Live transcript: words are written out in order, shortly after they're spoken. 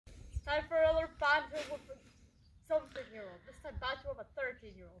Time for another banter with a something-year-old. This time banter with a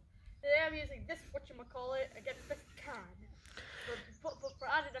 13-year-old. Today I'm using this whatchamacallit against this can. For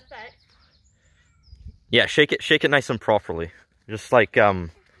added effect. Yeah, shake it nice and properly. Just like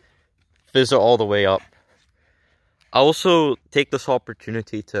fizz it all the way up. I also take this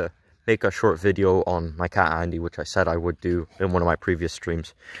opportunity to make a short video on my cat Andy, which I said I would do in one of my previous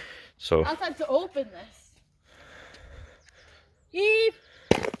streams. So I'll time to open this. Heave!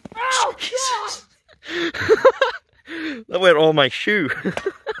 Oh God! That went on my shoe. You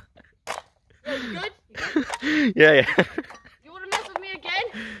good? Yeah. You wanna mess with me again?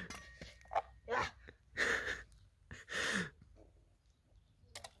 Yeah.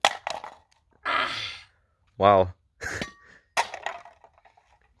 Wow.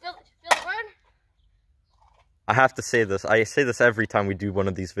 Feel it burn? I have to say this. I say this every time we do one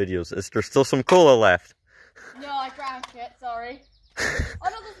of these videos. Is there still some cola left? No, I drank it, sorry. Oh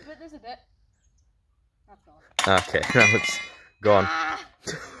no, there's a bit. That's gone. Okay, now it's gone.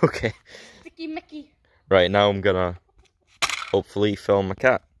 Okay. Sticky Mickey. Right, now I'm gonna hopefully film my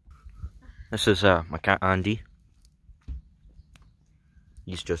cat. This is my cat Andy.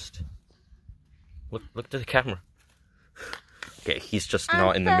 He's just look to the camera. Okay, he's just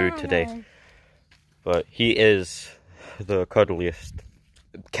not in the mood today. But he is the cuddliest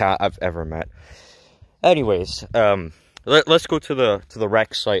cat I've ever met. Anyways, let's go to the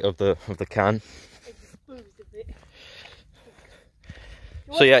wreck site of the can.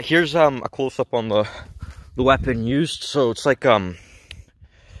 So yeah, here's a close up on the weapon used. So it's like a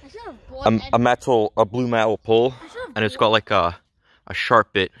blue metal pole, and it's got like a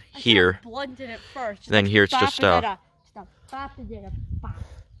sharp bit here. Then here it's just yeah.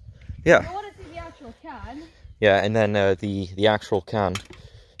 Yeah, and then the actual can.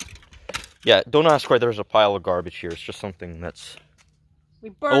 Yeah, don't ask why there's a pile of garbage here. It's just something that's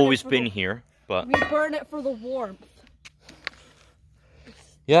always been here. But we burn it for the warmth.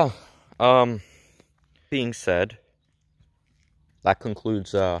 Yeah. Being said, that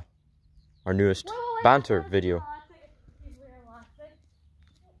concludes our newest banter video.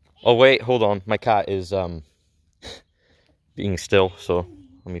 Oh wait, hold on. My cat is being still, so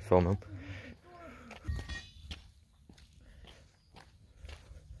let me film him.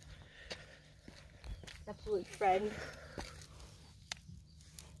 Absolute friend.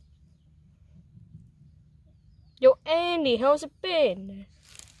 Yo, Andy, how's it been?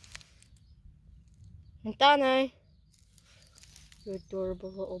 And Danny, you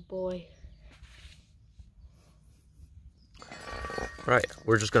adorable little boy. Right,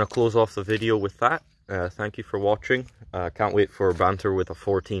 we're just gonna close off the video with that. Thank you for watching. Can't wait for banter with a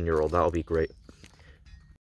 14-year-old. That'll be great.